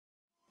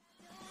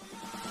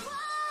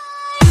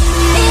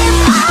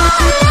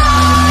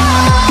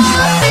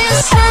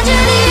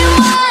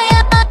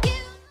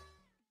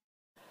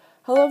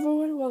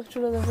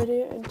welcome to another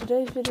video. In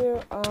today's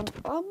video, I'm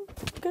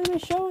going to be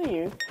showing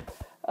you,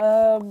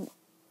 I'm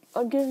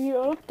giving you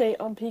an update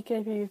on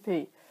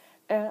PKPVP,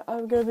 and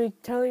I'm going to be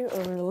telling you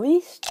a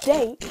release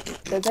date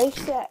that they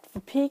set for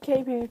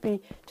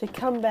PKPVP to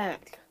come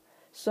back.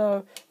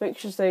 So make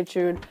sure to stay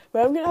tuned.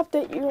 But I'm going to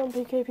update you on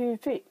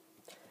PKPVP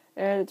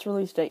and its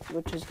release date,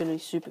 which is going to be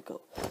super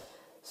cool.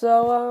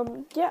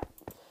 So yeah.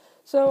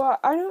 So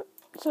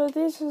So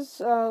this is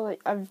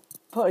I've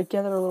put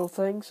together a little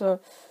thing. So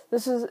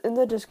this is in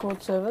the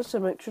Discord server, so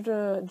make sure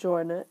to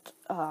join it.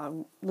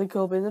 Link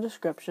will be in the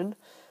description.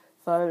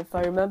 If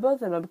I remember,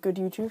 then I'm a good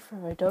YouTuber. If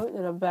I don't,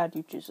 then I'm a bad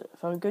YouTuber.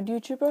 If I'm a good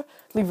YouTuber,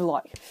 leave a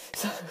like.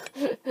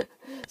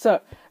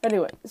 So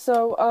anyway, these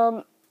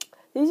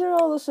are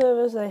all the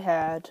servers they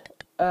had.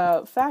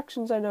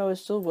 Factions I know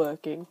is still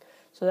working,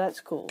 so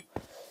that's cool.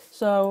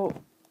 So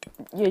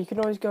yeah, you can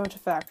always go into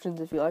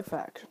factions if you like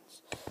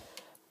factions.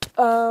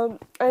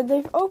 And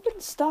they've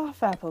opened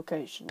staff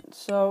applications,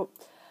 so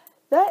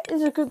that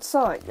is a good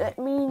sign. That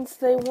means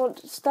they want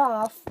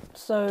staff,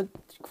 so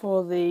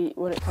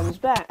when it comes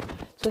back.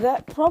 So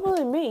that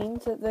probably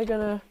means that they're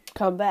gonna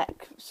come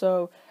back.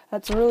 So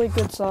that's a really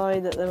good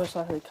sign that they most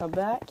likely come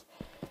back.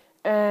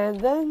 And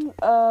then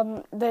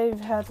they've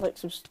had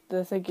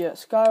they're thinking of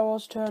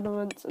Skywars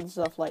tournaments and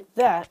stuff like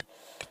that.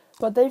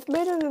 But they've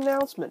made an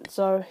announcement,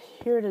 so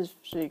here it is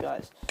for you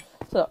guys.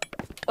 So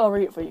I'll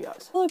read it for you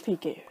guys. Hello,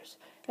 PKers.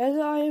 As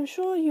I am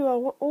sure you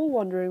are all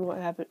wondering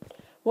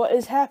what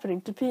is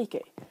happening to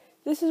PK.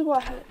 This is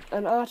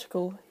an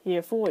article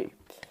here for you.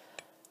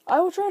 I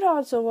will try to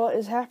answer what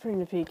is happening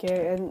to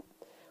PK and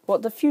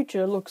what the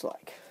future looks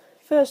like.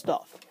 First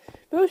off,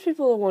 most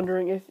people are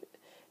wondering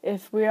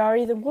if we are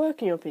even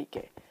working on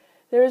PK.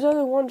 There is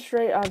only one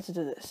straight answer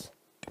to this.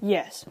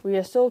 Yes, we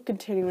are still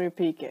continuing with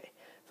PK.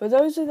 For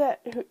those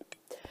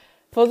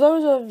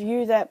of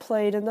you that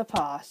played in the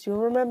past, you'll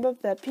remember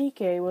that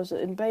PK was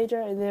in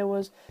beta and there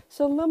was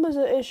some numbers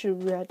of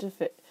issues we had to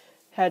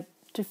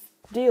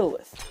deal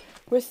with.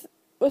 With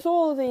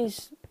all of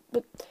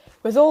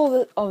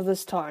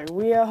this time,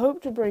 we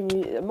hope to bring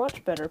you a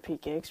much better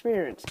PK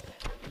experience.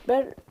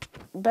 That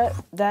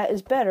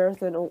is better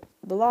than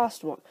the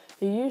last one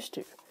you used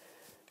to.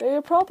 Now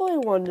you're probably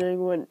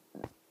wondering when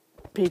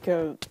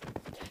PK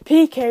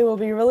will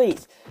be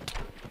released.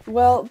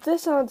 Well,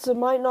 this answer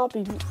might not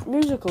be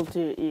musical to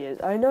your ears.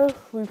 I know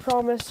we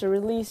promised to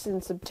release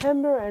in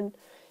September and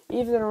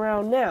even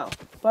around now,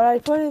 but I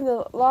put in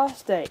the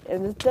last date,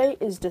 and the date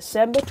is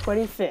December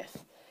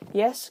 25th.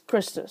 Yes,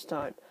 Christmas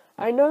time.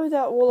 I know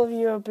that all of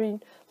you have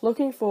been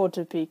looking forward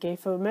to PK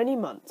for many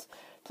months.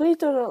 Please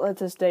do not let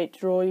this date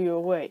draw you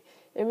away.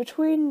 In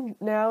between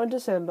now and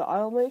December,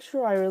 I'll make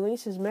sure I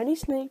release as many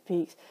sneak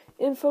peeks,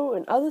 info,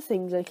 and other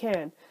things I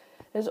can.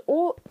 As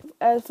for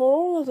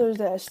all of those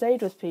that have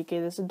stayed with PK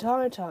this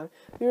entire time,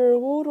 we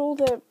reward all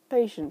their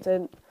patience,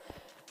 and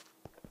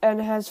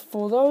as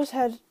for those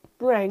had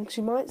ranks,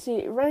 you might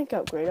see a rank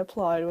upgrade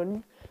applied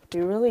when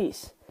we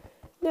release.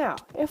 Now,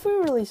 if we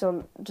release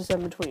on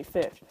December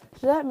 25th,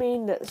 does that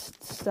mean that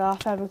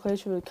staff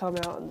application will come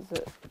out on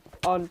the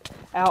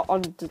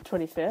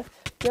 25th?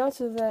 The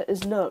answer to that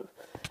is no.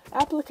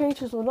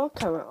 Applications will not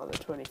come out on the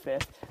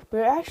 25th.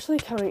 We're actually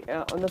coming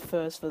out on the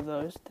 1st for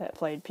those that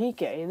played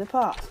PK in the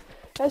past,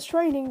 as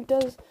training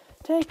does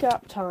take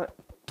up to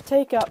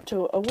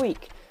a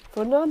week.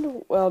 For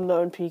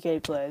non-well-known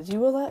PK players, you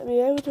will be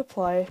able to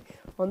play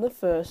on the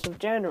 1st of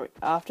January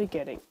after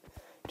getting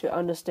to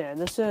understand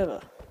the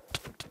server.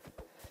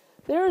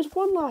 There is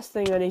one last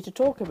thing I need to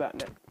talk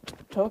about,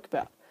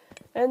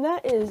 and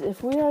that is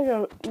if we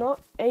are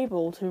not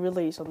able to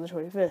release on the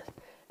 25th.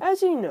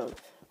 As you know,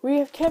 we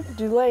have kept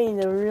delaying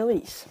the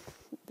release.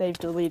 They've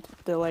delayed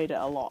it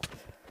a lot.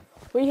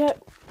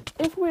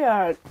 If we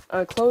are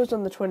closed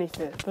on the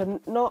 25th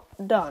but not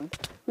done,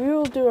 we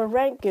will do a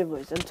rank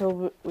giveaways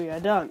until we are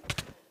done.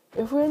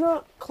 If we're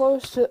not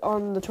close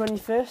on the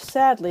 25th,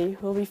 sadly,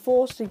 we will be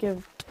forced to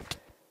give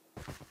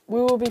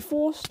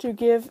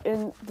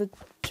in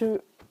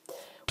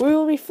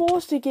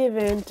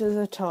to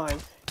the time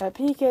at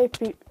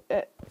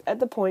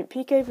the point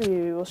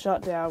PKPVP will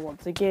shut down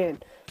once again.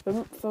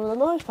 But for the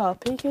most part,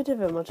 PK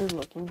development is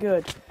looking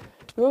good.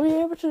 We will be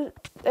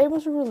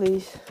able to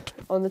release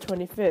on the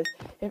 25th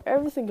if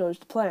everything goes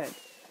to plan.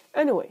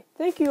 Anyway,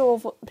 thank you all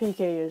for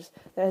PKers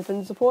that have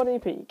been supporting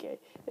PK. It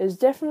is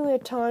definitely a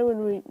time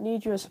when we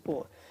need your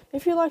support.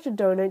 If you'd like to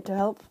donate to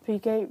help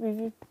PK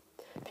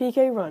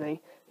running,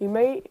 you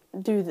may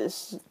do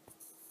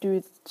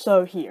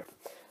so here.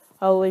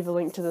 I'll leave a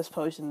link to this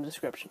post in the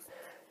description.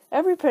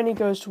 Every penny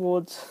goes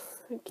towards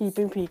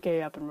keeping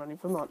PK up and running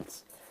for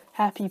months.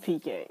 Happy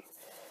PK.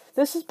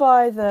 This is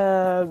by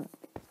the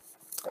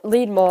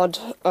lead mod,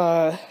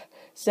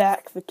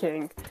 Zach the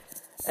King.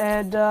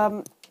 And,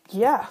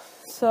 yeah,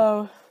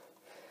 so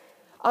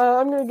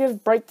I'm going to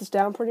break this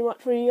down pretty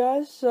much for you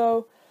guys.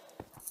 So,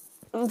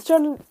 on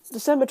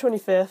December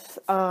 25th,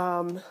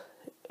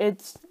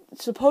 it's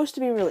supposed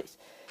to be released.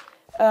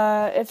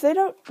 If they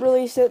don't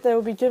release it, they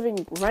will be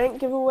giving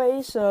rank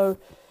giveaways, so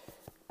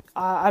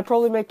I'd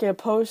probably make a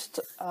post,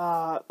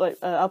 like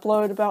an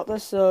upload about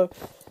this. So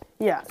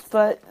yeah,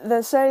 but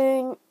they're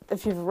saying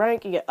if you have a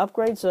rank, you get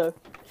upgrades. So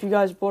if you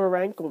guys bought a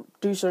rank, well,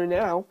 do so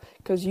now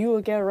because you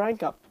will get a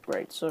rank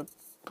upgrade. So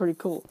pretty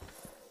cool.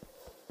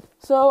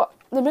 So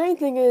the main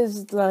thing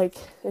is like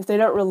if they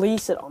don't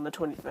release it on the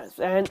 25th,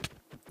 and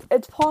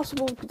it's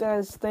possible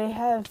because they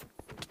have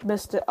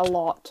missed it a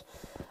lot.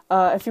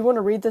 If you want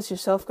to read this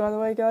yourself, by the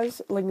way,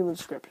 guys, link in the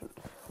description.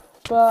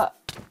 But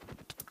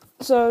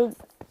so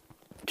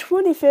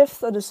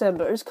 25th of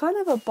December is kind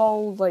of a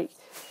bold like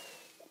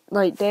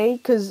day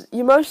because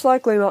you're most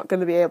likely not going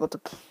to be able to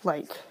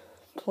play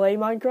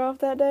Minecraft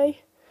that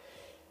day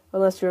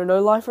unless you're a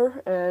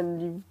no-lifer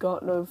and you've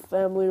got no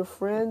family or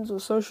friends or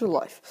social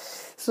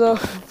life. So,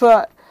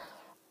 but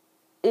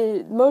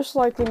most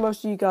likely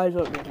most of you guys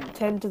won't be able to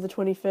attend to the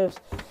 25th.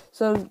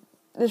 So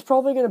it's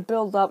probably going to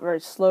build up very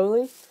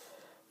slowly.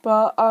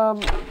 But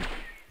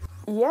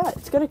yeah,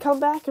 it's going to come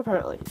back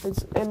apparently.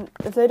 And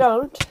if they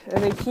don't,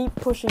 and they keep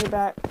pushing it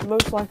back,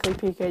 most likely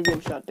PK is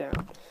going to shut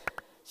down.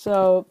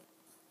 So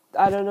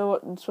I don't know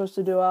what I'm supposed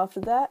to do after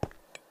that.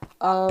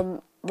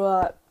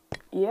 But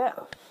yeah.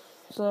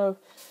 So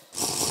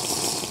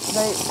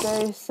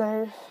they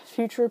say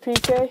future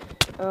PK.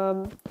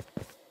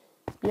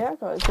 Yeah,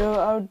 guys. So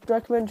I would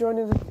recommend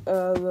joining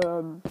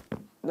the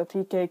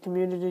PK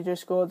community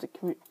Discord,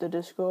 the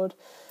Discord.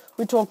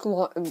 We talk a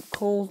lot in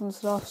calls and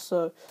stuff.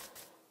 So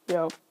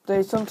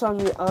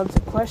sometimes we answer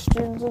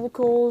questions in the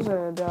calls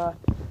and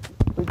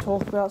we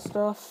talk about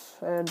stuff.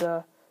 And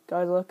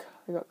guys, look,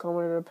 I got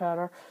commented about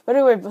her. But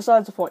anyway,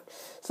 besides the point.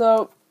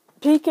 So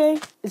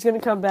PK is going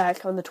to come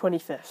back on the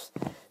 25th.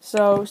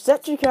 So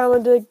set your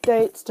calendar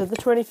dates to the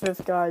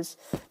 25th, guys,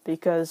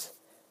 because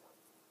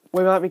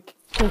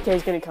PK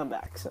is going to come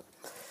back. So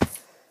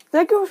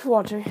thank you for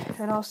watching,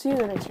 and I'll see you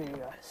in the next video,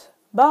 guys.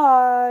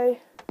 Bye!